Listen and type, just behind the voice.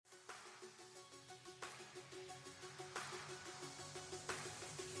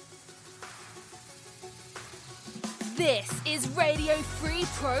This is Radio Free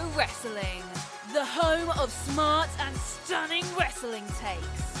Pro Wrestling, the home of smart and stunning wrestling takes.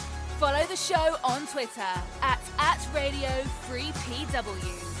 Follow the show on Twitter at Radio Free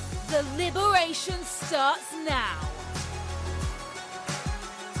PW. The liberation starts now.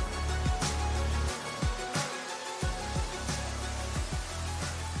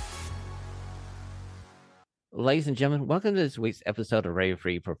 Ladies and gentlemen, welcome to this week's episode of Radio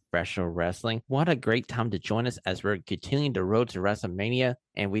Free Professional Wrestling. What a great time to join us as we're continuing the road to WrestleMania,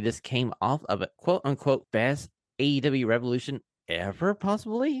 and we just came off of a quote-unquote best AEW Revolution ever,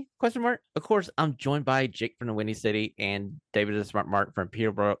 possibly? Question mark. Of course, I'm joined by Jake from the Windy City and David the Smart Mark from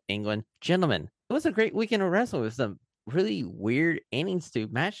Peterborough, England. Gentlemen, it was a great weekend of wrestling with some really weird endings to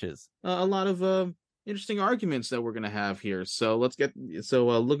matches. A lot of interesting arguments that we're going to have here. So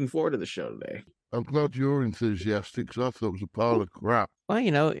looking forward to the show today. I'm glad you're enthusiastic because I thought it was a pile of crap. Well, you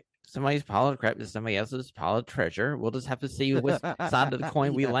know, somebody's pile of crap is somebody else's pile of treasure. We'll just have to see which side of the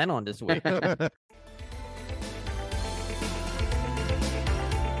coin we land on this week.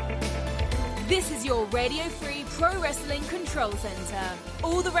 This is your Radio Free Pro Wrestling Control Center.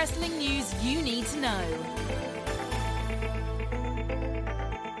 All the wrestling news you need to know.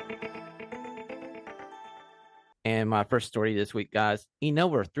 And my first story this week, guys, you know,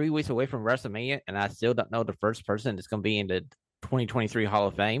 we're 3 weeks away from WrestleMania, and I still don't know the first person that's going to be in the 2023 Hall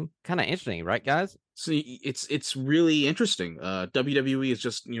of Fame. Kind of interesting, right, guys? See, it's really interesting. WWE is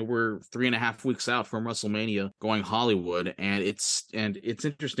just, we're 3.5 weeks out from WrestleMania going Hollywood, and it's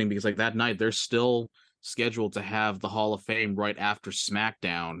interesting because like that night they're still scheduled to have the Hall of Fame right after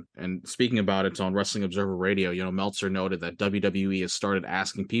SmackDown. And speaking about it on Wrestling Observer Radio, Meltzer noted that WWE has started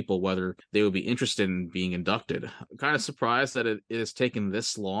asking people whether they would be interested in being inducted. I'm kind of surprised that it has taken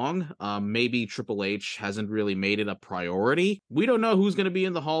this long. Maybe Triple H hasn't really made it a priority. We don't know who's going to be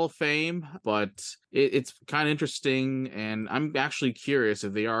in the Hall of Fame, but it's kind of interesting, and I'm actually curious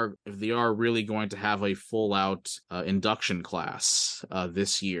if they are really going to have a full out induction class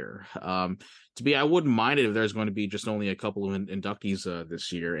this year. I wouldn't mind it if there's going to be just only a couple of inductees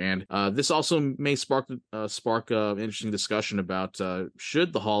this year. And this also may spark interesting discussion about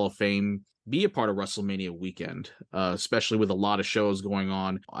should the Hall of Fame be a part of WrestleMania weekend, especially with a lot of shows going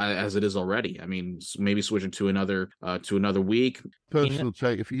on as it is already. I mean, maybe switching to another week. Personal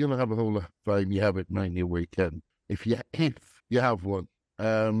take: if you're going to have a Hall of Fame, you have it Mania weekend. If you have one.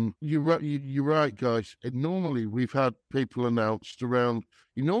 You're right, guys. And normally we've had people announced around.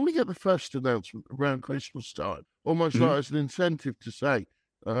 You normally get the first announcement around Christmas time, almost like as an incentive to say,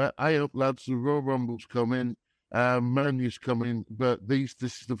 "Hey up, lads, the Royal Rumble's coming, Mania's coming, but this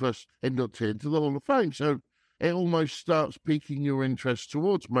is the first inductee into the Hall of Fame." So it almost starts piquing your interest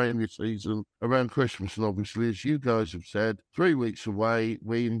towards Mania season around Christmas. And obviously, as you guys have said, 3 weeks away,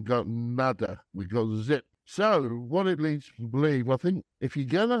 we ain't got nada. We got zip. So, what it leads me to believe, I think if you're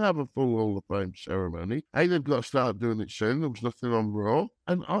going to have a full Hall of Fame ceremony, they've got to start doing it soon. There was nothing on Raw.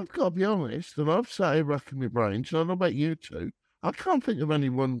 And I've got to be honest, and I've sat here racking my brains, and I don't know about you two, I can't think of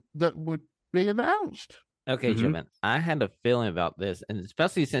anyone that would be announced. Okay, Jim, I had a feeling about this, and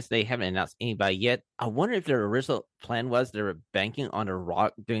especially since they haven't announced anybody yet, I wonder if their original plan was they were banking on The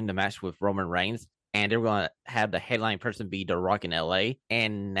Rock doing the match with Roman Reigns, and they were going to have the headline person be The Rock in LA.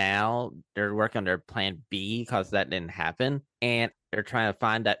 And now they're working on their plan B because that didn't happen. And they're trying to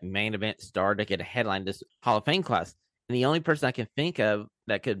find that main event star to get a headline this Hall of Fame class. And the only person I can think of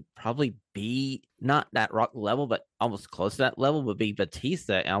that could probably be not that Rock level, but almost close to that level would be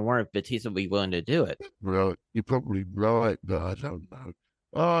Batista. And I wonder if Batista would be willing to do it. Right. You're probably right, but I don't know.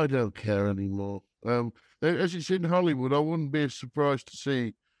 I don't care anymore. As it's in Hollywood, I wouldn't be surprised to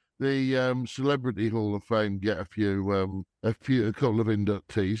see the Celebrity Hall of Fame get a couple of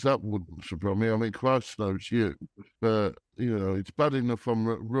inductees. That wouldn't surprise me. I mean, Christ knows you. But, it's bad enough on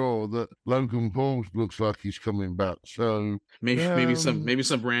Raw that Logan Paul looks like he's coming back. So maybe some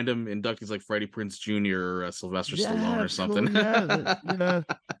random inductees like Freddie Prinze Jr. or Sylvester Stallone or something.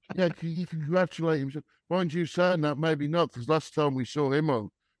 You congratulate him. Mind you saying that, maybe not, because last time we saw him on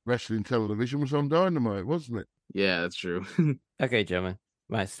wrestling television was on Dynamite, wasn't it? Yeah, that's true. Okay, gentlemen.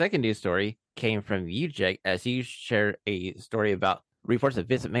 My second news story came from you, Jake, as you shared a story about reports of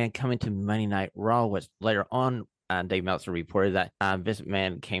Vince McMahon coming to Monday Night Raw, which later on, Dave Meltzer reported that Vince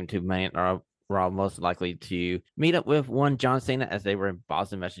McMahon came to Monday Night Raw most likely to meet up with one John Cena as they were in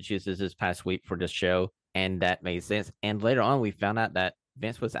Boston, Massachusetts this past week for this show, and that made sense. And later on, we found out that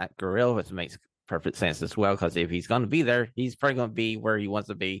Vince was at Gorilla, which makes perfect sense as well, because if he's going to be there, he's probably going to be where he wants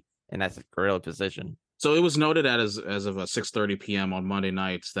to be, and that's a Gorilla position. So it was noted as of 6:30 p.m. on Monday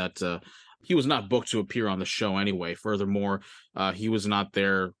nights that he was not booked to appear on the show anyway. Furthermore, he was not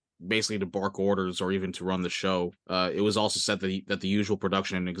there basically to bark orders or even to run the show. It was also said that the usual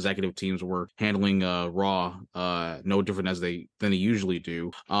production and executive teams were handling Raw no different than they usually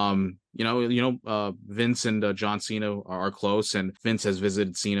do. Vince and John Cena are close, and Vince has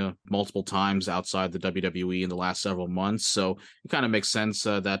visited Cena multiple times outside the WWE in the last several months. So it kind of makes sense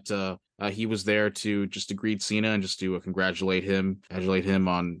that he was there to just to greet Cena and just to congratulate him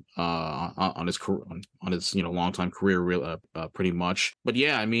on his longtime career, pretty much. But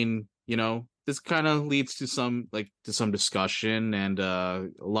yeah, I mean, this kind of leads to some discussion, and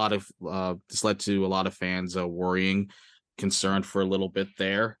this led to a lot of fans worrying, concerned for a little bit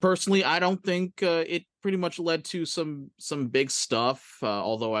there. Personally, I don't think it pretty much led to some big stuff,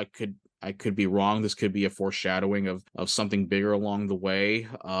 although I could be wrong. This could be a foreshadowing of something bigger along the way.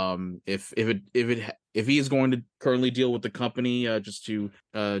 If he is going to currently deal with the company just to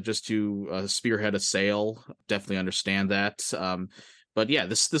spearhead a sale, definitely understand that. But yeah,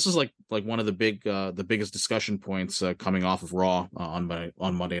 this is like one of the biggest discussion points coming off of Raw on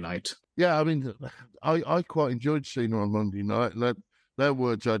Monday night. Yeah, I mean, I quite enjoyed Cena on Monday night. They're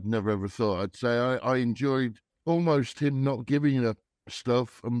words I'd never ever thought I'd say. I enjoyed almost him not giving up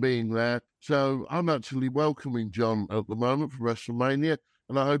stuff and being there. So I'm actually welcoming John at the moment for WrestleMania,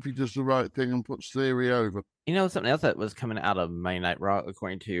 and I hope he does the right thing and puts Theory over. Something else that was coming out of Monday Night Raw,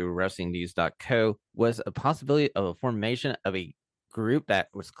 according to WrestlingNews.co, was a possibility of a formation of a group that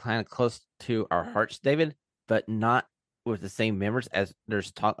was kind of close to our Hearts, David, but not with the same members, as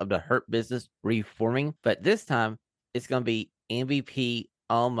there's talk of the Hurt Business reforming. But this time, it's going to be MVP,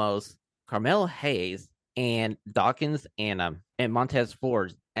 Almost, Carmelo Hayes, and Dawkins and Montez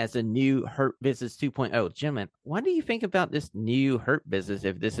Ford as a new Hurt Business 2.0. Gentlemen, what do you think about this new Hurt Business,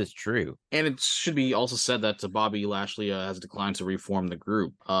 if this is true? And it should be also said that Bobby Lashley has declined to reform the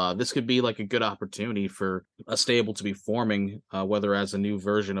group. This could be like a good opportunity for a stable to be forming, whether as a new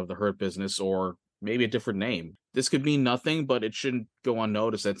version of the Hurt Business or maybe a different name. This could mean nothing, but it shouldn't go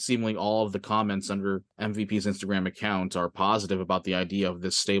unnoticed that seemingly all of the comments under MVP's Instagram account are positive about the idea of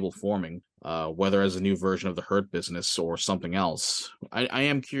this stable forming, whether as a new version of the Hurt Business or something else. I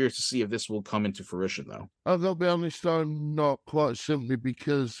am curious to see if this will come into fruition, though. I've got to be honest, I'm not, quite simply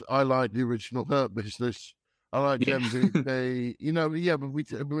because I like the original Hurt Business. I like MVP. But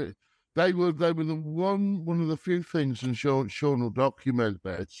they were the one of the few things, and Shawn will document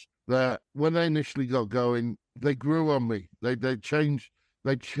this, that when they initially got going, they grew on me. They changed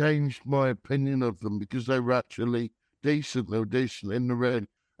my opinion of them because they were actually decent. They were decent in the ring.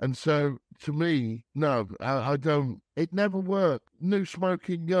 And so, to me, no, I don't. It never worked. New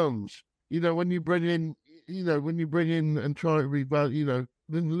smoking guns. When you bring in and try to revalue,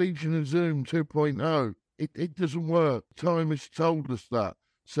 the Legion of Zoom 2.0, it doesn't work. Time has told us that.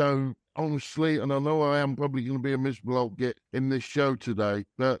 So, honestly, and I know I am probably going to be a miserable old git in this show today,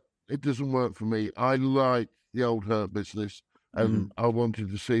 but it doesn't work for me. I like the old Hurt Business, and I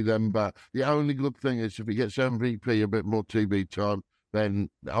wanted to see them back. The only good thing is if it gets MVP a bit more TV time, then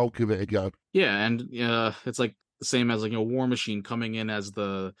I'll give it a go. Yeah, and it's like the same as War Machine coming in as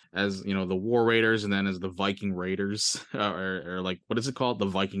the War Raiders, and then as the Viking Raiders, or like, what is it called? The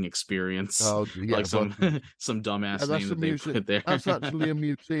Viking Experience. Oh, yeah, like some dumbass name that they put there. That's actually a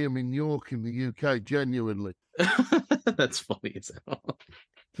museum in York in the UK, genuinely. That's funny as hell.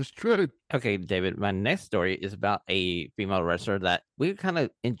 It's true. Okay, David, my next story is about a female wrestler that we kind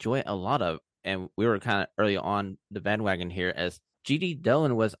of enjoy a lot of, and we were kind of early on the bandwagon here, as G.D.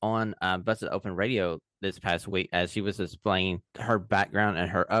 Dolan was on Busted Open Radio this past week, as she was explaining her background and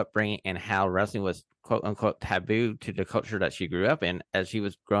her upbringing and how wrestling was quote unquote taboo to the culture that she grew up in, as she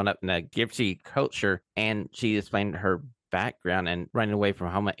was growing up in a gypsy culture. And she explained her background and running away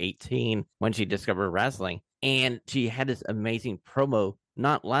from home at 18 when she discovered wrestling. And she had this amazing promo,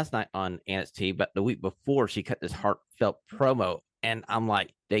 not last night on NXT, but the week before. She cut this heartfelt promo. And I'm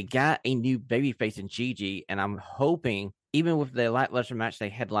like, they got a new babyface in Gigi, and I'm hoping, even with the lackluster match they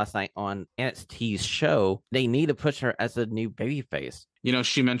had last night on NXT's show, they need to push her as a new babyface.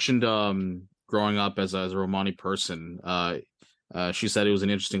 She mentioned growing up as a Romani person. She said it was an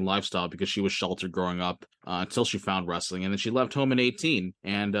interesting lifestyle because she was sheltered growing up until she found wrestling, and then she left home at 18,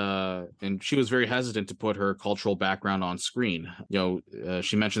 and she was very hesitant to put her cultural background on screen.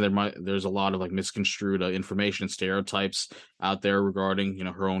 She mentioned there's a lot of misconstrued information and stereotypes out there regarding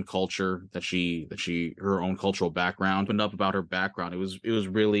her own culture, her own cultural background. Opened up about her background. It was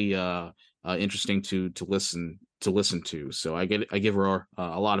really interesting to listen to. So I give her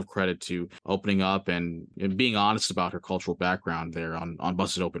a lot of credit to opening up and being honest about her cultural background there on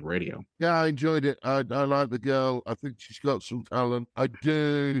Busted Open Radio. Yeah, I enjoyed it. I like the girl. I think she's got some talent. I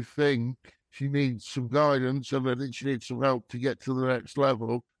do think she needs some guidance, and I think she needs some help to get to the next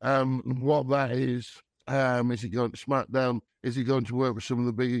level. What that is it going to SmackDown? Is it going to work with some of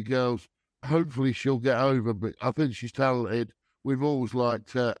the bigger girls? Hopefully she'll get over, but I think she's talented. We've always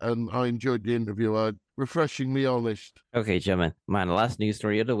liked her, and I enjoyed the interview. Refreshingly honest. Okay, gentlemen, my last news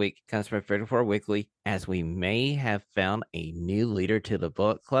story of the week comes from 34 Weekly, as we may have found a new leader to the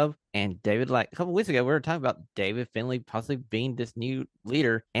Bullet Club. And David, like a couple weeks ago, we were talking about David Finlay possibly being this new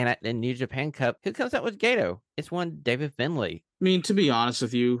leader. And at the New Japan Cup, who comes out with Gato? It's one David Finlay. I mean, to be honest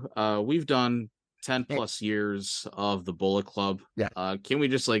with you, we've done 10 plus years of the Bullet Club. Yeah. Can we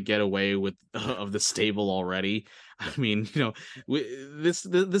just like get away with of the stable already? I mean, this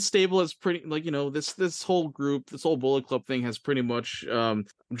stable is pretty, like, this whole group, this whole Bullet Club thing has pretty much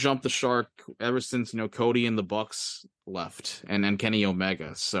jumped the shark ever since, Cody and the Bucks left and Kenny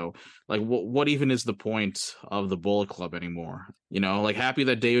Omega. So like, what even is the point of the Bullet Club anymore? Like, happy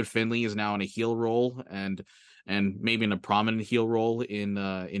that David Finlay is now in a heel role and maybe in a prominent heel role in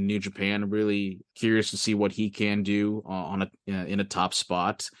New Japan. I'm really curious to see what he can do in a top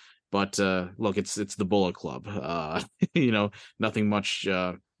spot. But look, it's the Bullet Club. Nothing much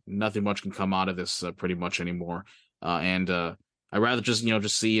can come out of this pretty much anymore. And I'd rather just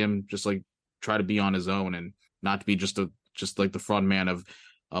see him just like try to be on his own and not to be just like the front man of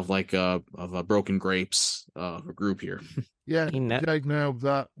Broken Grapes a group here. Yeah, Jake, now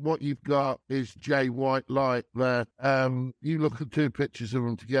that what you've got is Jay White Light there. You look at two pictures of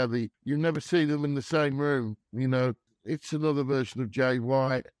them together, you never see them in the same room. It's another version of Jay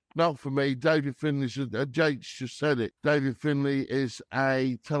White. Not for me. David Finlay, Jake's just said it. David Finlay is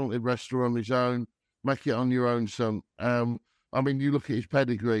a talented wrestler on his own. Make it on your own, son. I mean, you look at his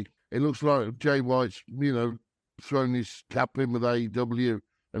pedigree. It looks like Jay White's, thrown his cap in with AEW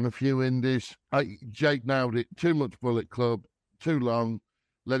and a few indies. Jake nailed it. Too much Bullet Club. Too long.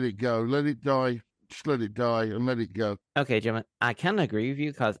 Let it go. Let it die. Just let it die and let it go. Okay, gentlemen, I kind of agree with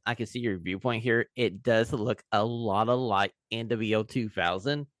you because I can see your viewpoint here. It does look a lot like NWO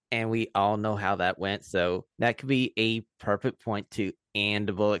 2000, and we all know how that went. So that could be a perfect point to end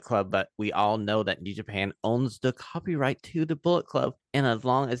the Bullet Club. But we all know that New Japan owns the copyright to the Bullet Club, and as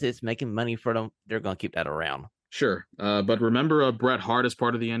long as it's making money for them, they're going to keep that around. Sure. But remember Bret Hart as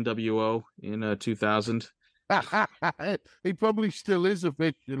part of the NWO in 2000? He probably still is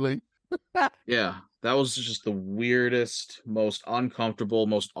officially. Yeah, that was just the weirdest, most uncomfortable,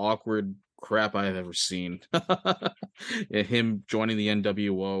 most awkward crap I have ever seen. Him joining the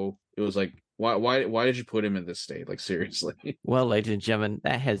NWO, it was like, why did you put him in this state? Like, seriously. Well, ladies and gentlemen,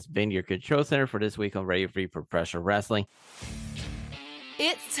 that has been your control center for this week on Radio Free Professional Wrestling.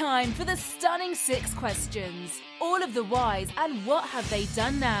 It's time for the Stunning 6 questions. All of the whys and what have they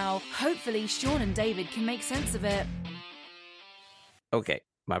done now. Hopefully Shawn and David can make sense of it. Okay,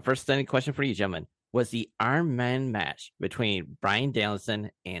 my first stunning question for you, gentlemen, was the Iron Man match between Bryan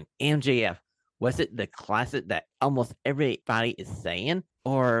Danielson and MJF. Was it the classic that almost everybody is saying?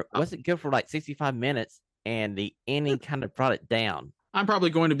 Or was it good for like 65 minutes and the ending kind of brought it down? I'm probably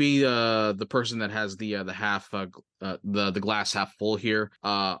going to be the person that has the half the glass half full here.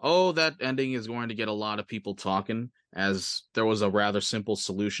 That ending is going to get a lot of people talking, as there was a rather simple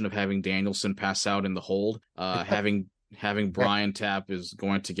solution of having Danielson pass out in the hold. Having Bryan tap is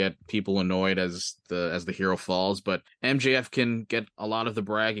going to get people annoyed as the hero falls, but MJF can get a lot of the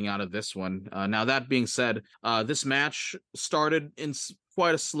bragging out of this one. Now, that being said, this match started in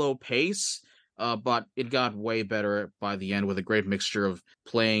quite a slow pace. But it got way better by the end with a great mixture of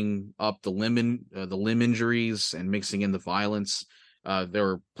playing up the limb injuries and mixing in the violence. They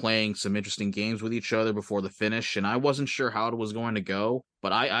were playing some interesting games with each other before the finish, and I wasn't sure how it was going to go,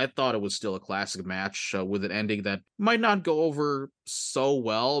 but I thought it was still a classic match with an ending that might not go over so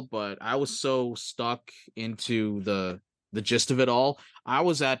well, but I was so stuck into the gist of it all. I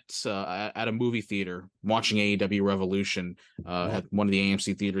was at a movie theater watching AEW Revolution at one of the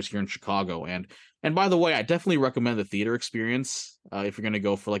AMC theaters here in Chicago, and by the way, I definitely recommend the theater experience if you're going to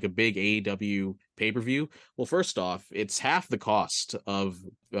go for like a big AEW pay-per-view. Well, first off, it's half the cost of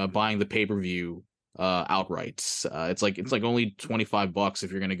buying the pay-per-view outright. It's like only $25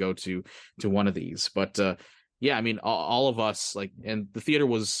 if you're going to go to one of these, but yeah, I mean, all of us, like, and the theater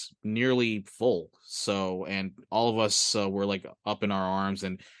was nearly full. So, and all of us were like up in our arms,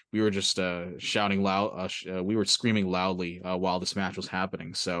 and we were just shouting loud. We were screaming loudly while this match was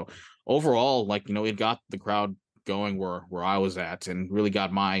happening. So overall, like, it got the crowd going where I was at, and really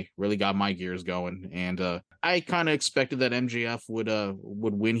got my gears going. And I kind of expected that MJF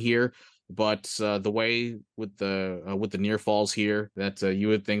would win here. But the way with the near falls here, that you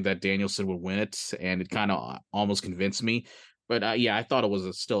would think that Danielson would win it, and it kind of almost convinced me. But yeah, I thought it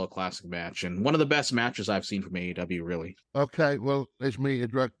was still a classic match and one of the best matches I've seen from AEW, really. Okay, well, it's me to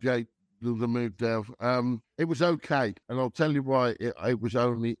drag Jake to the move down. It was okay, and I'll tell you why it was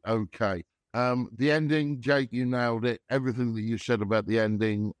only okay. The ending, Jake, you nailed it. Everything that you said about the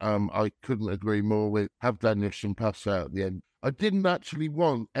ending, I couldn't agree more with. Have Danielson pass out at the end. I didn't actually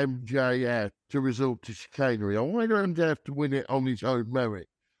want MJF to resort to chicanery. I wanted MJF to win it on his own merit.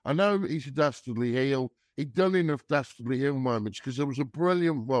 I know he's a dastardly heel. He'd done enough dastardly heel moments because there was a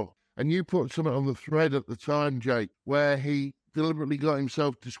brilliant one. And you put something on the thread at the time, Jake, where he deliberately got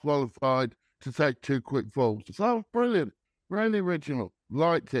himself disqualified to take 2 quick falls. So that was brilliant. Really original.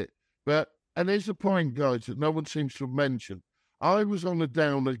 Liked it. And here's the point, guys, that no one seems to have mentioned. I was on a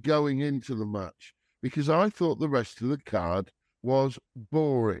downer going into the match because I thought the rest of the card was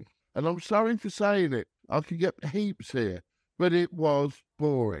boring. And I'm sorry for saying it. I could get heaps here, but it was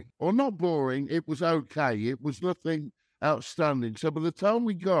boring. Or not boring, it was okay. It was nothing outstanding. So by the time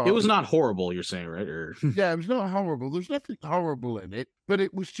we got... It was not horrible, you're saying, right? Or... Yeah, it was not horrible. There's nothing horrible in it, but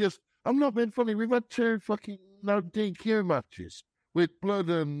it was just... I'm not being funny. We've had 2 fucking no DQ matches with blood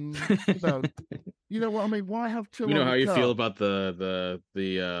and, you know what I mean? Why have 2? We know how you feel about the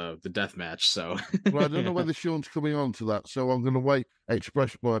death match, so. Well, I don't know whether Shawn's coming on to that, so I'm going to wait,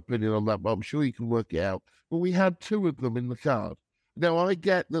 express my opinion on that, but I'm sure you can work it out. But we had 2 of them in the card. Now, I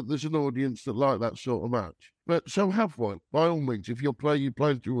get that there's an audience that like that sort of match, but so have one. By all means, if you play to your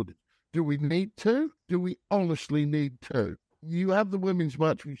audience. Do we need 2? Do we honestly need 2? You have the women's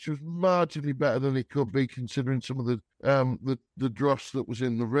match, which was marginally better than it could be, considering some of the dross that was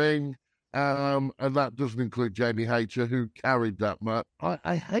in the ring. And that doesn't include Jamie Hayter, who carried that match.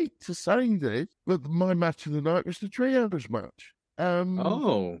 I hate to say this, but my match of the night was the trios match.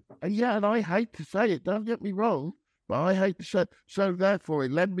 Yeah, and I hate to say it, don't get me wrong, but I hate to say it. So therefore,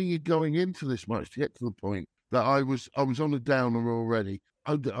 it led me going into this match to get to the point that I was on a downer already.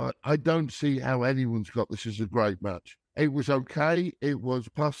 I don't see how anyone's got this as a great match. It was okay. It was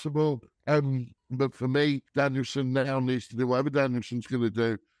possible. But for me, Danielson now needs to do whatever Danielson's going to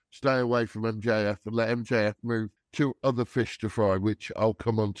do. Stay away from MJF and let MJF move to other fish to fry, which I'll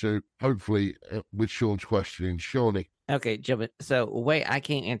come on to, hopefully, with Shawn's questioning. Shawnee. Okay, Joe, so the way I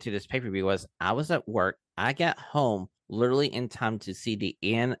came into this pay-per-view was I was at work. I got home literally in time to see the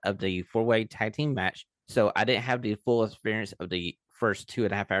end of the 4-way tag team match. So I didn't have the full experience of the first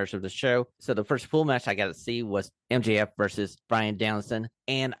 2.5 hours of the show. So the first full match I got to see was MJF versus Bryan Danielson.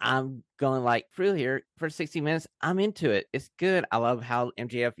 And I'm going like through here for 60 minutes. I'm into it. It's good. I love how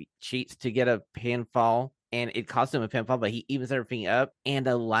MJF cheats to get a pinfall. And it cost him a pinfall, but he evens everything up. And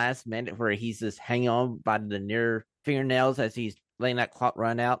the last minute where he's just hanging on by the near fingernails as he's letting that clock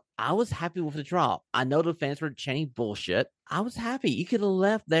run out. I was happy with the draw. I know the fans were chanting bullshit. I was happy. You could have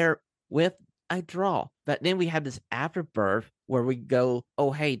left there with a draw. But then we have this afterbirth where we go,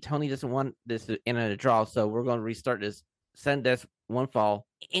 oh, hey, Tony doesn't want this to end in a draw, so we're going to restart this sudden death 1 fall.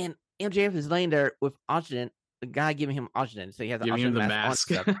 And MJF is laying there with oxygen, the guy giving him oxygen. So he has the giving oxygen him the mask.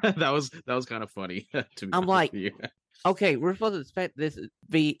 that was kind of funny. I'm like, okay, we're supposed to expect this to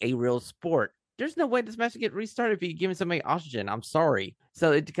be a real sport. There's no way this match will get restarted if you're giving somebody oxygen. I'm sorry.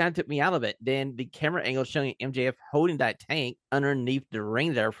 So it kind of took me out of it. Then the camera angle showing MJF holding that tank underneath the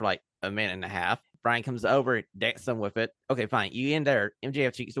ring there for like a minute and a half. Bryan comes over, decks him with it. Okay, fine. You in there.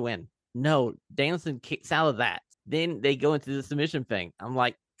 MJF cheats to win. No, Danielson kicks out of that. Then they go into the submission thing. I'm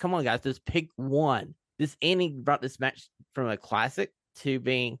like, come on, guys, just pick one. This ending brought this match from a classic to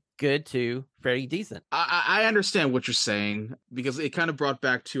being good to very decent. I understand what you're saying because it kind of brought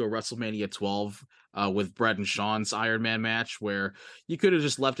back to a WrestleMania 12 with Bret and Shawn's Iron Man match where you could have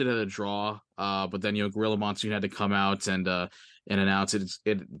just left it at a draw, but then Gorilla Monsoon had to come out and announce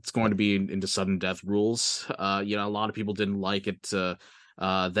it's going to be into sudden death rules. A lot of people didn't like it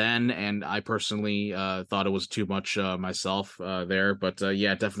then, and I personally thought it was too much myself there. But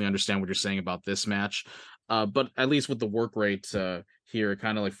yeah, definitely understand what you're saying about this match. But at least with the work rate here,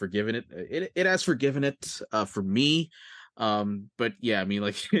 kind of like forgiven it. It has forgiven it for me. But yeah, I mean,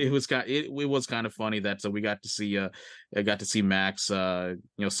 like it was kind of funny that we got to see Max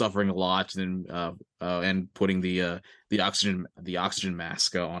suffering a lot and putting the oxygen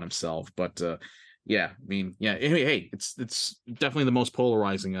mask on himself. But yeah, I mean, yeah, hey, it's definitely the most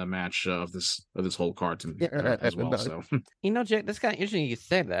polarizing match of this whole card to me as well. So Jack, that's kind of interesting you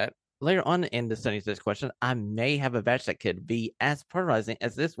said that. Later on in the study's this question, I may have a match that could be as polarizing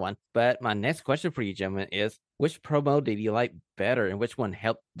as this one. But my next question for you, gentlemen, is which promo did you like better and which one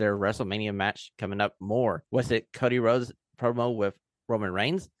helped their WrestleMania match coming up more? Was it Cody Rhodes' promo with Roman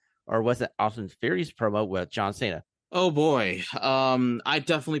Reigns or was it Austin Theory's promo with John Cena? Oh boy. I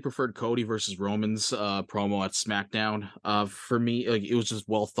definitely preferred Cody versus Roman's promo at SmackDown. For me, like, it was just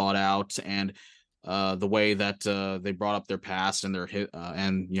well thought out, and the way that they brought up their past and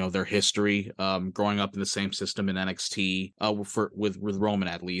their history, growing up in the same system in NXT, with Roman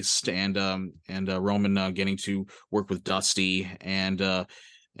at least, and Roman getting to work with Dusty, and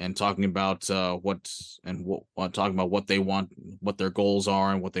talking about talking about what they want, what their goals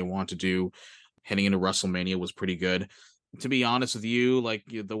are, and what they want to do heading into WrestleMania was pretty good. To be honest with you, like,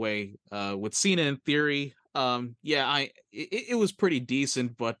 the way with Cena in Theory, it was pretty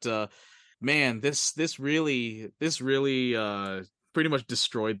decent, but man, this really pretty much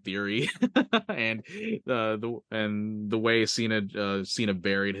destroyed Theory, and the way Cena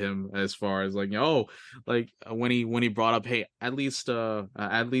buried him, as far as, like, when he brought up, hey, at least they're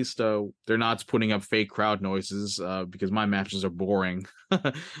not putting up fake crowd noises, because my matches are boring.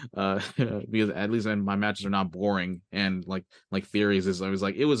 Because at least my matches are not boring, and like Theory's is, I was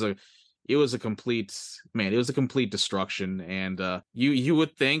like, it was a complete destruction, and you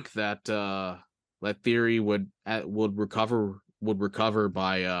would think that that Theory would recover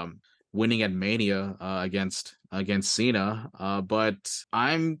by winning at Mania against Cena, but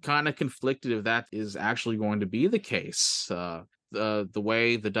I'm kind of conflicted if that is actually going to be the case. The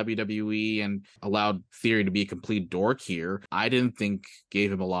way the WWE and allowed Theory to be a complete dork here, I didn't think gave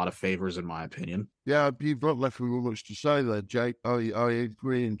him a lot of favors, in my opinion. Yeah, you've not left me with much to say there, Jake. I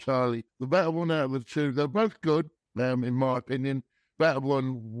agree entirely. The better one out of the two, they're both good, in my opinion. Better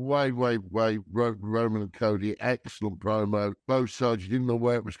one, way, Roman and Cody, excellent promo. Both sides, you didn't know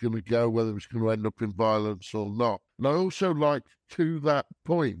where it was going to go, whether it was going to end up in violence or not. And I also liked, to that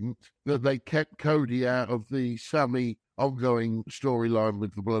point, that they kept Cody out of the Sammy ongoing storyline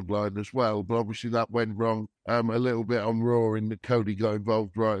with the Bloodline as well, but obviously that went wrong a little bit on Raw, in that Cody got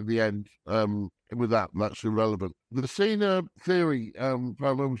involved right at the end. With that's irrelevant. The Cena Theory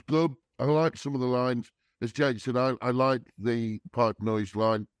promo was good. I liked some of the lines. As Jake said, I like the pipe noise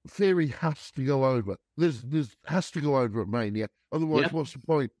line. Theory has to go over. There's has to go over at Mania. Otherwise, Yep. What's the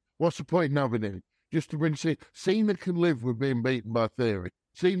point? What's the point in having him? Just to bring Cena. Cena can live with being beaten by Theory.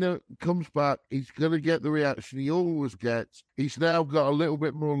 Cena comes back. He's going to get the reaction he always gets. He's now got a little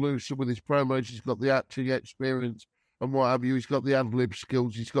bit more looser with his promos. He's got the acting experience and what have you. He's got the ad-lib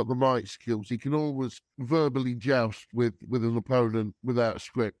skills. He's got the mic skills. He can always verbally joust with an opponent without a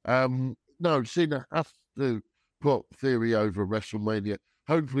script. No, Cena has to put Theory over WrestleMania.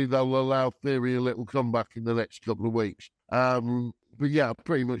 Hopefully they'll allow Theory a little comeback in the next couple of weeks. But yeah,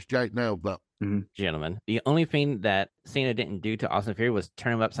 pretty much Jake nailed that. Gentlemen, the only thing that Cena didn't do to Austin Theory was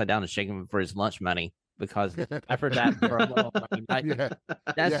turn him upside down and shake him for his lunch money, because after that promo,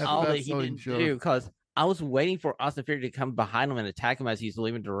 that's all that he didn't do, because I was waiting for Austin Theory to come behind him and attack him as he's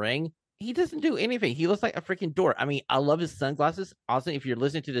leaving the ring. He doesn't do anything. He looks like a freaking dork. I mean, I love his sunglasses. Austin, if you're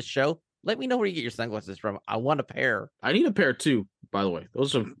listening to this show, let me know where you get your sunglasses from. I want a pair. I need a pair too, by the way.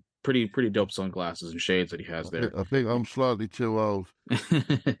 Those are pretty dope sunglasses and shades that he has there. I think I'm slightly too old.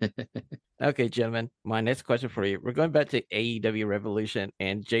 Okay, gentlemen, my next question for you. We're going back to AEW Revolution,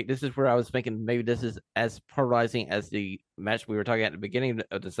 and Jake, this is where I was thinking maybe this is as polarizing as the match we were talking at the beginning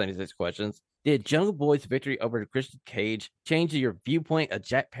of the 76 questions. Did Jungle Boy's victory over Christian Cage change your viewpoint of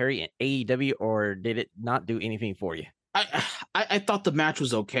Jack Perry and AEW, or did it not do anything for you? I thought the match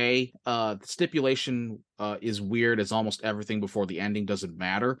was okay. The stipulation is weird, as almost everything before the ending doesn't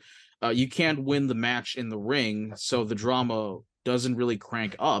matter. You can't win the match in the ring, so the drama doesn't really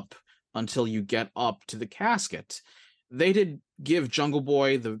crank up until you get up to the casket. They did give Jungle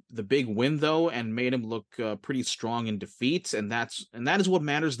Boy the big win, though, and made him look pretty strong in defeat, and that is what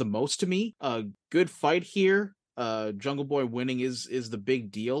matters the most to me. A good fight here. Jungle Boy winning is the big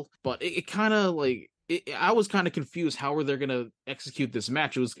deal, but it kind of like. I was kind of confused how were they going to execute this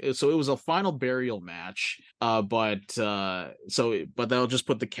match. It was a final burial match, but they'll just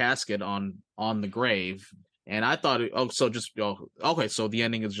put the casket on the grave, and I thought, okay, so the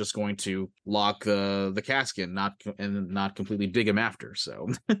ending is just going to lock the casket, and not completely dig him after. So,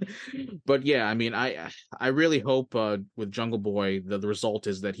 but yeah, I mean, I really hope with Jungle Boy the result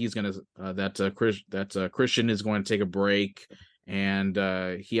is that he's gonna Christian is going to take a break. And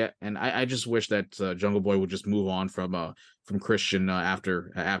I just wish that Jungle Boy would just move on from Christian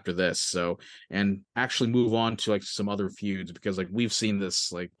after this, so, and actually move on to like some other feuds, because like we've seen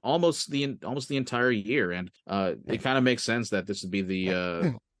this like almost the entire year, and it kind of makes sense that this would be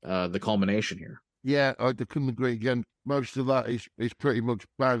the culmination here. Yeah, I couldn't agree again. Most of that is pretty much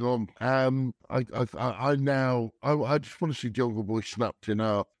bang on. I just want to see Jungle Boy snapped in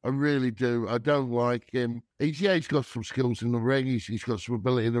half. I really do. I don't like him. He's got some skills in the ring. He's got some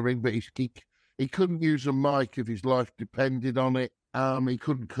ability in the ring, but he He couldn't use a mic if his life depended on it. He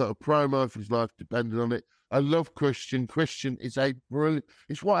couldn't cut a promo if his life depended on it. I love Christian. Christian is a brilliant.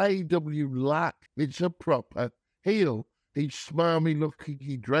 It's what AEW lack. It's a proper heel. He's smarmy looking.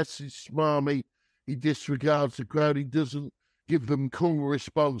 He dresses smarmy. He disregards the crowd. He doesn't give them cool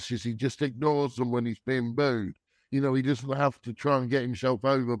responses. He just ignores them when he's being booed. You know, he doesn't have to try and get himself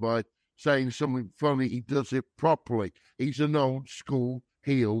over by saying something funny. He does it properly. He's an old school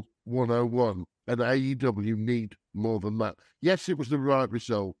heel 101. And AEW need more than that. Yes, it was the right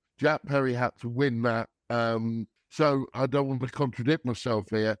result. Jack Perry had to win that. So I don't want to contradict myself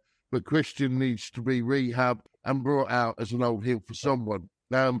here, but Christian needs to be rehabbed and brought out as an old heel for someone.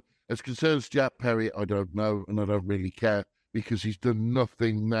 As concerns Jack Perry, I don't know, and I don't really care because he's done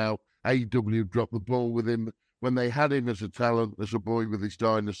nothing now. AEW dropped the ball with him. When they had him as a talent, as a boy with his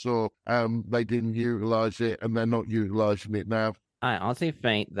dinosaur, they didn't utilize it, and they're not utilizing it now. I honestly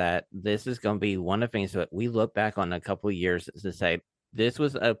think that this is going to be one of the things that we look back on a couple of years to say, this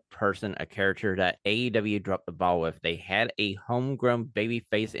was a character that AEW dropped the ball with. They had a homegrown baby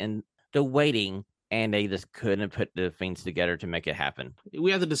face in the waiting, and they just couldn't put the things together to make it happen. We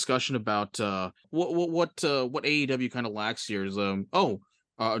had the discussion about what AEW kind of lacks here is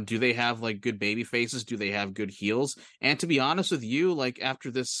do they have like good baby faces? Do they have good heels? And to be honest with you, like after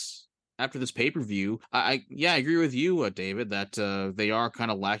this pay-per-view, I agree with you, David, that they are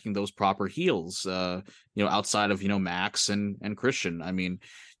kind of lacking those proper heels, outside of, Max and Christian. I mean,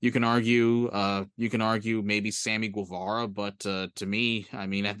 you can argue maybe Sammy Guevara, but to me, I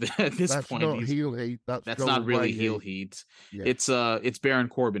mean, at this that's point, not heel heat. That's not really heel heat. Yeah. It's Baron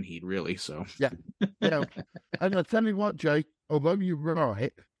Corbin heat, really. So yeah. And I tell you what, Jay, although you're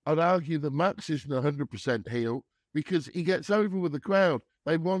right, I'd argue that Max isn't 100% heel because he gets over with the crowd.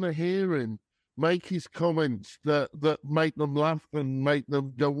 They want to hear him make his comments that make them laugh and make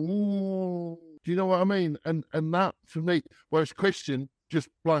them go, ooh. Do you know what I mean? And that, to me, whereas Christian just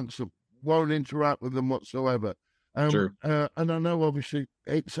blanks them, won't interact with them whatsoever. Sure. And I know, obviously,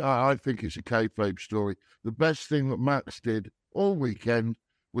 I think it's a kayfabe story. The best thing that Max did all weekend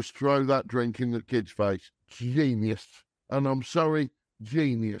was throw that drink in the kid's face. Genius. And I'm sorry,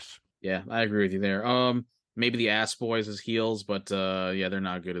 genius. Yeah, I agree with you there. Maybe the Ass Boys as heels, but they're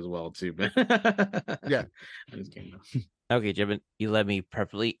not good as well too. But yeah, okay, Jim, you led me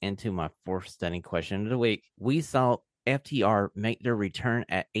perfectly into my fourth stunning question of the week. We saw FTR make their return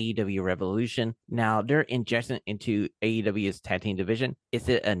at AEW Revolution. Now they're injecting into AEW's tag team division. Is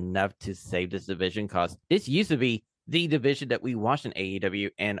it enough to save this division? Because this used to be the division that we watched in AEW,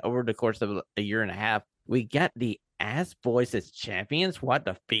 and over the course of a year and a half, we got the Ass Boys as champions. What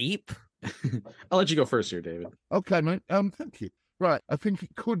the beep? I'll let you go first here, David. Okay, mate. Thank you. Right, I think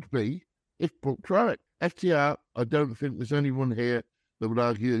it could be if booked right. FTR, I don't think there's anyone here that would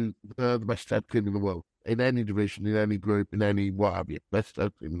argue the best tag team in the world, in any division, in any group, in any what have you. Best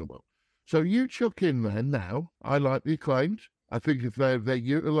tag team in the world. So you chuck in there now. I like the Acclaimed. I think if they're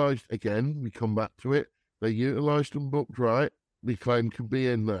utilised again, we come back to it. They're utilised and booked right. The Acclaimed could be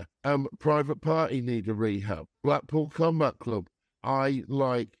in there. Private Party need a rehab. Blackpool Combat Club. I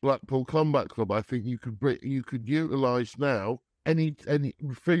like Blackpool Combat Club. I think you could utilise now any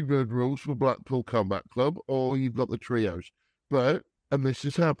Freebird rules for Blackpool Combat Club, or you've got the trios. But, and this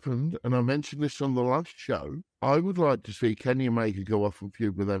has happened, and I mentioned this on the last show, I would like to see Kenny Omega go off and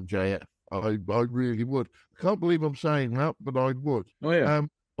feud with MJF. I really would. I can't believe I'm saying that, but I would. Oh yeah.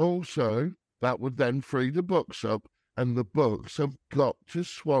 Also, that would then free the Bucks up, and the Bucks have got to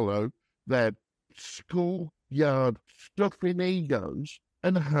swallow their schoolyard stuffing egos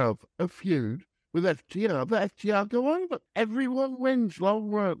and have a feud with FTR. But FTR go over. Everyone wins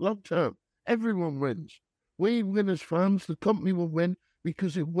long term. Everyone wins. We win as fans. The company will win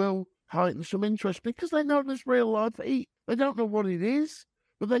because it will heighten some interest because they know there's real life heat. They don't know what it is,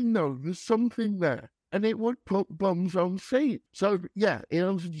 but they know there's something there, and it would put bums on seats. So yeah, in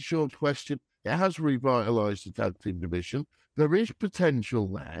answer to Sean's question, it has revitalised the tag team division. There is potential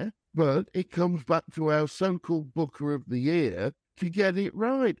there, but it comes back to our so-called Booker of the Year to get it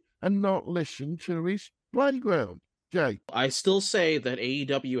right and not listen to his playground. Jay? I still say that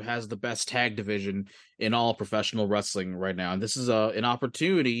AEW has the best tag division in all professional wrestling right now. And this is an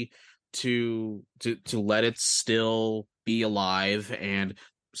opportunity to let it still be alive and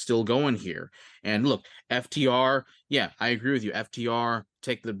still going here. And look, FTR, yeah, I agree with you. FTR,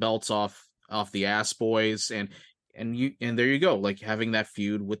 take the belts off the Ass Boys, and there you go, like having that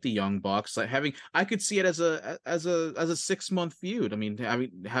feud with the Young Bucks, like I could see it as a 6-month feud. I mean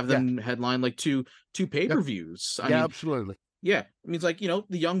have them headline like two pay-per-views. I mean, absolutely. Yeah, I mean, it's like, the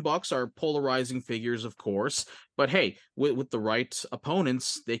Young Bucks are polarizing figures, of course, but hey, with the right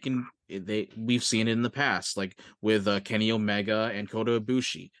opponents, we've seen it in the past, like with Kenny Omega and Kota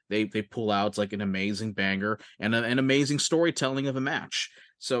Ibushi. They pull out like an amazing banger and an amazing storytelling of a match.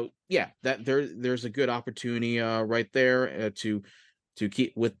 So yeah, that there's a good opportunity right there to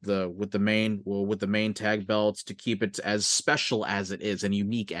keep with the main tag belts, to keep it as special as it is and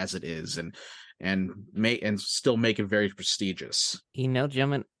unique as it is, and still make it very prestigious.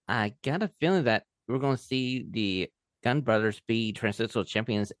 Gentlemen, I got a feeling that we're going to see the Gun Brothers be transitional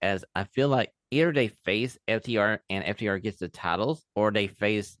champions, as I feel like either they face FTR and FTR gets the titles, or they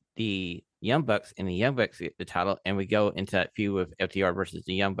face the Young Bucks and the Young Bucks get the title, and we go into that feud with FTR versus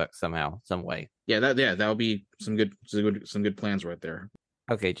the Young Bucks somehow, some way. That would be some good plans right there.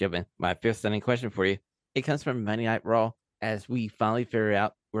 Okay, gentlemen, my fifth stunning question for you. It comes from Monday Night Raw, as we finally figure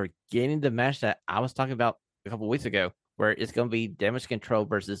out we're getting the match that I was talking about a couple weeks ago, where it's going to be Damage Control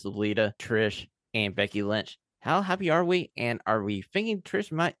versus Lita, Trish, and Becky Lynch. How happy are we? And are we thinking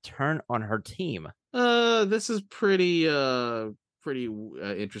Trish might turn on her team? This is pretty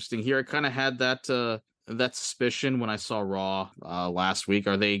interesting here. I kind of had that suspicion when I saw Raw last week.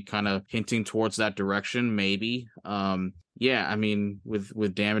 Are they kind of hinting towards that direction? Maybe. Yeah, I mean,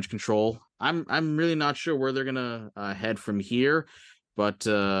 with Damage Control, I'm really not sure where they're gonna head from here, but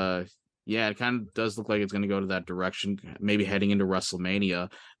yeah, it kind of does look like it's going to go to that direction, maybe heading into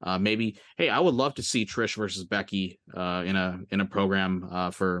WrestleMania. Maybe, hey, I would love to see Trish versus Becky in a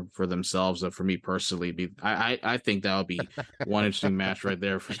program for themselves. For me personally, I think that would be one interesting match right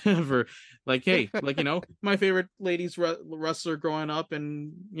there for like, hey, like, my favorite ladies wrestler growing up,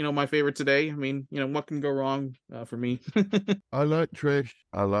 and my favorite today. I mean, what can go wrong for me? I like Trish.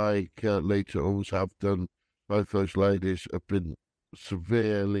 I like Lita. Always have done. Both those ladies have been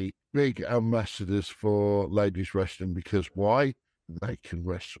severely big ambassadors for ladies wrestling, because why? They can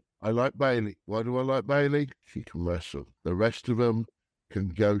wrestle. I like Bayley. Why do I like Bayley? She can wrestle. The rest of them can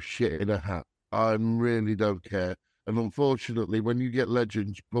go shit in a hat. I really don't care. And unfortunately, when you get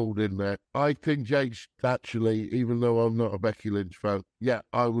legends pulled in there, I think Jake's actually, even though I'm not a Becky Lynch fan, yeah,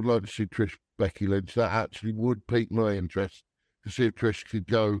 I would like to see Trish Becky Lynch. That actually would pique my interest, to see if Trish could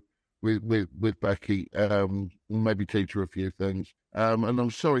go with Becky, maybe teach her a few things. And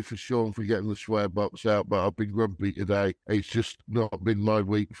I'm sorry for Shawn for getting the swear box out, but I've been grumpy today. It's just not been my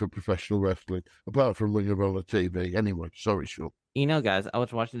week for professional wrestling, apart from Ring of Honor TV. Anyway, sorry, Shawn. Guys, I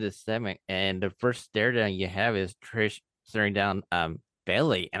was watching this segment, and the first stare down you have is Trish staring down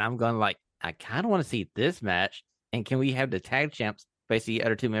Bayley, and I'm going like, I kind of want to see this match. And can we have the tag champs face the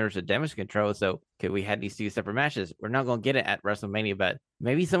other 2 members of Damage Control? So could we have these 2 separate matches? We're not going to get it at WrestleMania, but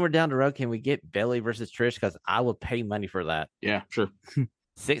maybe somewhere down the road, can we get Bayley versus Trish? Because I will pay money for that. Yeah, sure.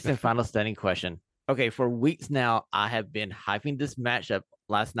 Sixth and final stunning question. Okay, for weeks now, I have been hyping this matchup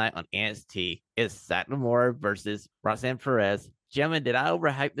last night on NXT. It's Satomura versus Roxanne Perez. Gentlemen, did I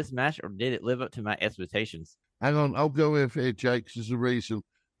overhype this match, or did it live up to my expectations? Hang on, I'll go with it, Jake. There's a reason.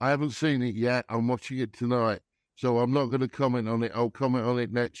 I haven't seen it yet. I'm watching it tonight, so I'm not going to comment on it. I'll comment on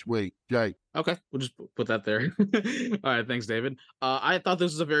it next week. Jake. Okay, we'll just put that there. All right, thanks, David. I thought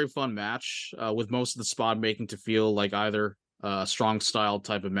this was a very fun match, with most of the spot making to feel like either a strong style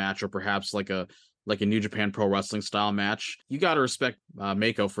type of match, or perhaps like a New Japan Pro Wrestling style match. You got to respect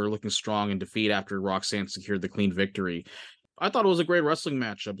Mako for looking strong in defeat after Roxanne secured the clean victory. I thought it was a great wrestling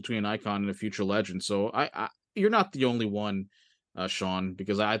match between an icon and a future legend. So you're not the only one, Shawn,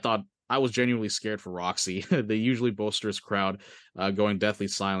 because I thought I was genuinely scared for Roxy. The usually boisterous crowd going deathly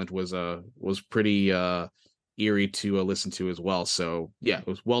silent was pretty eerie to listen to as well. So yeah, it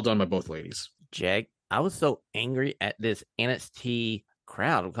was well done by both ladies. Jack, I was so angry at this NXT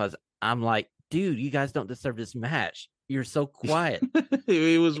crowd, because I'm like, dude, you guys don't deserve this match. You're so quiet.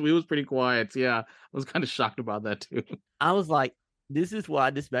 He was pretty quiet. Yeah, I was kind of shocked about that too. I was like, this is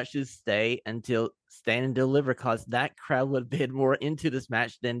why this match should stay until Stand and Deliver, because that crowd would have been more into this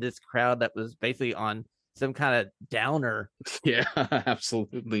match than this crowd that was basically on some kind of downer. Yeah,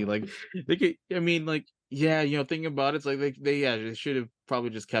 absolutely. Like, thinking about it, it's like they should have probably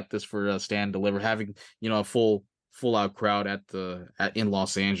just kept this for Stand and Deliver, having a full out crowd in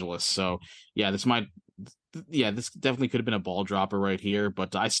Los Angeles. So yeah, this definitely could have been a ball dropper right here,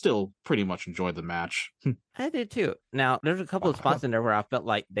 but I still pretty much enjoyed the match. I did too. Now, there's a couple of spots in there where I felt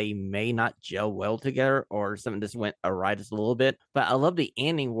like they may not gel well together, or something just went awry just a little bit. But I love the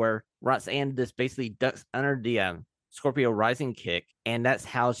ending where Roxanne just basically ducks under the Scorpio Rising kick, and that's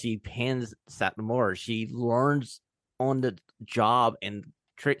how she pins Satomura. She learns on the job and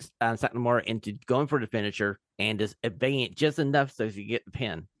tricks Satomura into going for the finisher and just obeying it just enough so she get the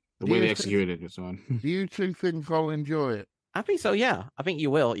pin. The way they executed it is on. Do you two think I'll enjoy it? I think so. Yeah, I think you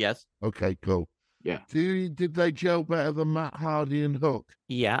will. Yes. Okay, cool. Yeah. Did they gel better than Matt Hardy and Hook?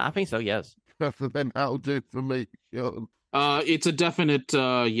 Yeah, I think so. Yes. Then that'll do it for me, Sean. It's a definite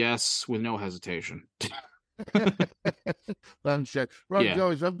yes with no hesitation. Thanks, Jack. Right, Yeah.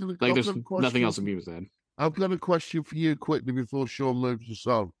 guys, Like there's nothing else to be said. I've got a question for you quickly before Sean moves us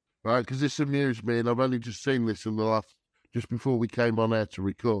on, right? Because this amused me, and I've only just seen this in the last, just before we came on air to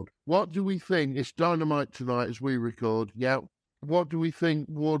record. What do we think? It's Dynamite tonight as we record. Yeah. What do we think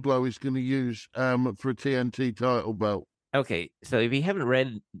Wardlow is going to use for a TNT title belt? Okay, so if you haven't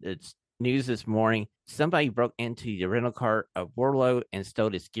read the news this morning, somebody broke into the rental car of Wardlow and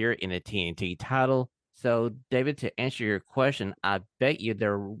stole his gear in a TNT title. So, David, to answer your question, I bet you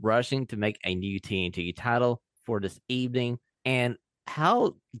they're rushing to make a new TNT title for this evening. And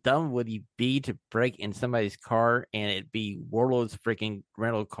how dumb would you be to break in somebody's car and it be Wardlow's freaking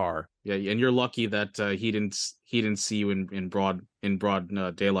rental car? Yeah, and you're lucky that he didn't see you in broad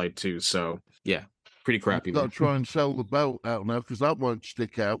daylight too. So yeah, pretty crappy. You've got to try and sell the belt out now, because that won't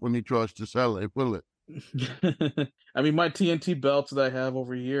stick out when he tries to sell it, will it? I mean, my TNT belts that I have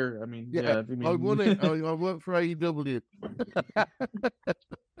over here. I mean, yeah, I won it. I work for AEW.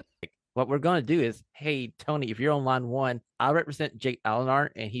 What we're going to do is, hey, Tony, if you're on line one, I represent Jake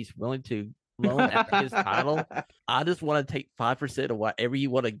Allenar, and he's willing to loan out his title. I just want to take 5% of whatever you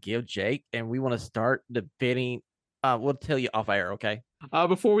want to give Jake, and we want to start the bidding. We'll tell you off air, okay?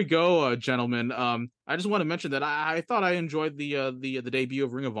 Before we go, gentlemen, I just want to mention that I thought I enjoyed the debut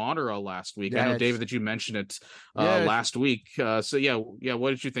of Ring of Honor last week. Yes. I know, David, that you mentioned it Yes. last week. So yeah,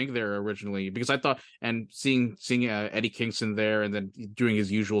 what did you think there originally? Because I thought, and seeing Eddie Kingston there and then doing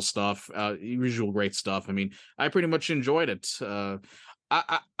his usual stuff, usual great stuff. I mean, I pretty much enjoyed it.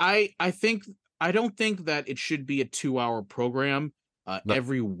 I think I don't think that it should be a 2-hour program No.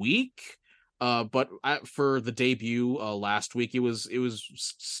 every week. But for the debut last week, it was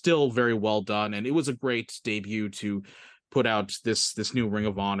still very well done, and it was a great debut to put out this new Ring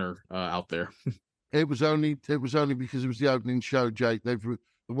of Honor out there. It was only because it was the opening show, Jake. The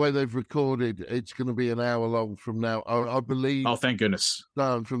way they've recorded, it's going to be an hour long from now. I believe. Oh, thank goodness!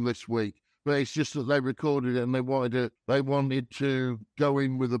 Down from this week, but it's just that they recorded it and they wanted to go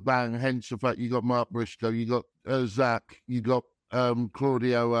in with a bang. Hence the fact you got Mark Briscoe, you got Zach, you got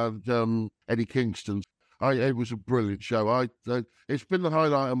Claudio and Eddie Kingston. It was a brilliant show. It's been the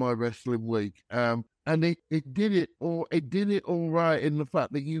highlight of my wrestling week. And it did it all right in the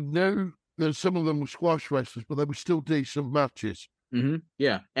fact that that some of them were squash wrestlers, but they were still decent matches. Mm-hmm.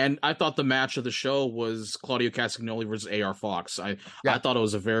 Yeah, and I thought the match of the show was Claudio Castagnoli versus AR Fox. I thought it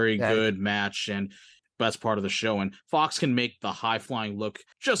was a very good match and best part of the show, and Fox can make the high flying look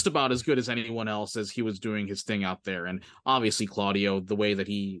just about as good as anyone else as he was doing his thing out there. And obviously Claudio, the way that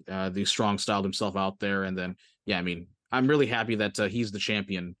he the strong styled himself out there, and then I mean, I'm really happy that he's the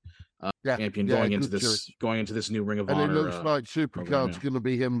champion. Going into this new Ring of Honor. And it looks like Supercard's going to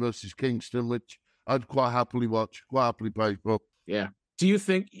be him versus Kingston, which I'd quite happily watch, quite happily pay for. Yeah. Do you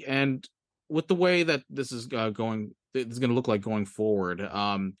think, and with the way that this is going, it's going to look like going forward,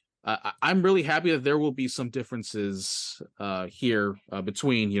 I'm really happy that there will be some differences here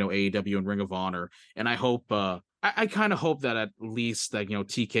between AEW and Ring of Honor, and I hope I kind of hope that at least that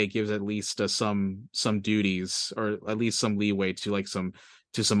TK gives at least some duties, or at least some leeway to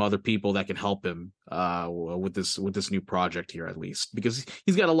some other people that can help him with this new project here, at least, because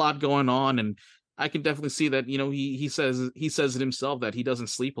he's got a lot going on, and I can definitely see that he says it himself that he doesn't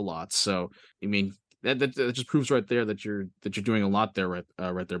sleep a lot. So I mean, that just proves right there that you're doing a lot there,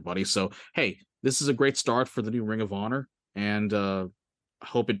 right there, buddy. So hey, this is a great start for the new Ring of Honor, and I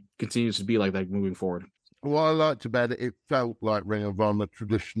hope it continues to be like that moving forward. What I liked about it, it felt like Ring of Honor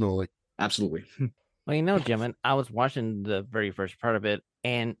traditionally. Absolutely. Well, gentlemen, I was watching the very first part of it,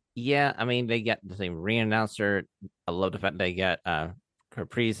 and yeah, I mean, they got the same ring announcer. I love the fact they got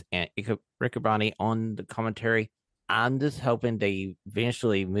Caprice and Riccoboni on the commentary. I'm just hoping they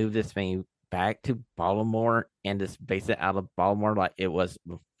eventually move this thing back to Baltimore and just base it out of Baltimore like it was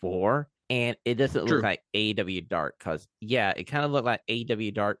before. And it doesn't look like AEW Dark, because it kind of looked like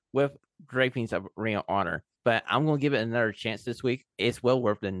AEW Dark with drapings of Ring of Honor. But I'm going to give it another chance this week. It's well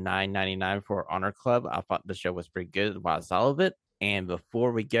worth the $9.99 for Honor Club. I thought the show was pretty good while I saw it. And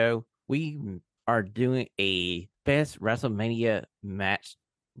before we go, we are doing a best WrestleMania match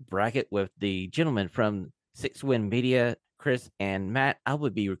bracket with the gentlemen from 6 Win Media, Chris and Matt. I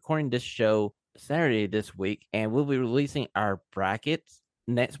will be recording this show Saturday this week, and we'll be releasing our brackets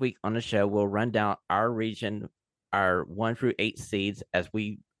next week on the show. We'll run down our region, our 1 through 8 seeds as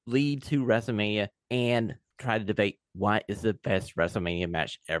we lead to WrestleMania, and try to debate what is the best WrestleMania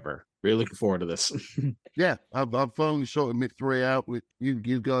match ever. Really looking forward to this. Yeah, I've finally sorted my 3 out with you.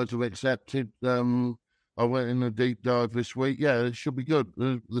 You guys have accepted. I went in a deep dive this week. Yeah, it should be good.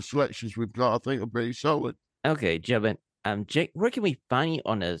 The selections we've got, I think, are pretty solid. Okay, gentlemen. Jake, where can we find you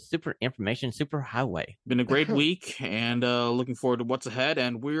on the Super Information Super Highway? Been a great week, and looking forward to what's ahead.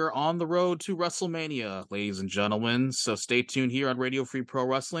 And we're on the road to WrestleMania, ladies and gentlemen. So stay tuned here on Radio Free Pro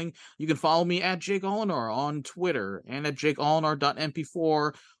Wrestling. You can follow me at Jake Olinar on Twitter and at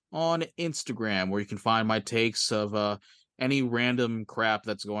jakeolinar.mp4 on Instagram, where you can find my takes of any random crap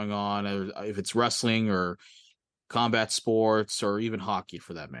that's going on, if it's wrestling or combat sports or even hockey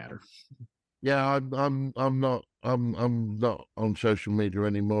for that matter. Yeah, I'm not on social media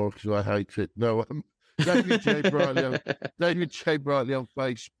anymore because I hate it. No, David J. Brightly on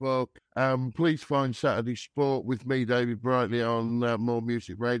Facebook. Please find Saturday Sport with me, David Brightly, on More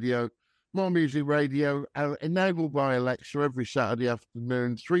Music Radio. More Music Radio, enabled by Alexa every Saturday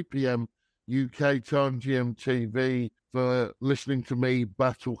afternoon, 3 p.m. UK time, GMTV, for listening to me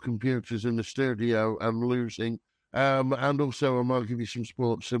battle computers in the studio and losing. And also I might give you some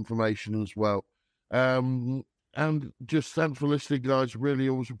sports information as well. And just thanks for listening, guys. Really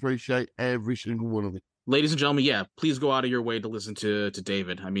always appreciate every single one of it. Ladies and gentlemen, yeah, please go out of your way to listen to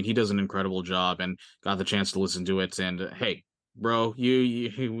David. I mean, he does an incredible job, and got the chance to listen to it. And hey, bro, you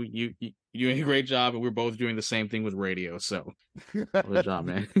doing a great job, and we're both doing the same thing with radio. So, good job,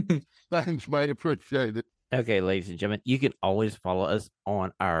 man. Thanks, mate. Appreciate it. Okay, ladies and gentlemen, you can always follow us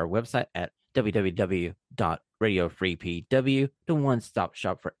on our website at www.radiofreepw, the one-stop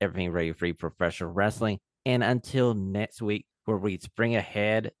shop for everything Radio Free Professional Wrestling. And until next week, where we spring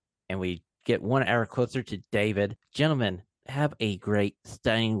ahead and we get 1 hour closer to David, gentlemen, have a great,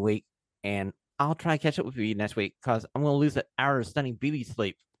 stunning week. And I'll try to catch up with you next week because I'm going to lose an hour of stunning BB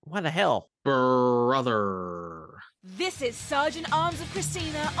sleep. What the hell? Brother. This is Sergeant Arms of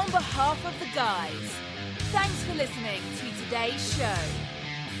Christina on behalf of the guys. Thanks for listening to today's show.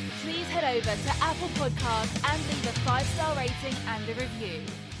 Please head over to Apple Podcasts and leave a 5-star rating and a review.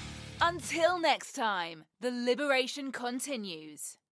 Until next time, the liberation continues.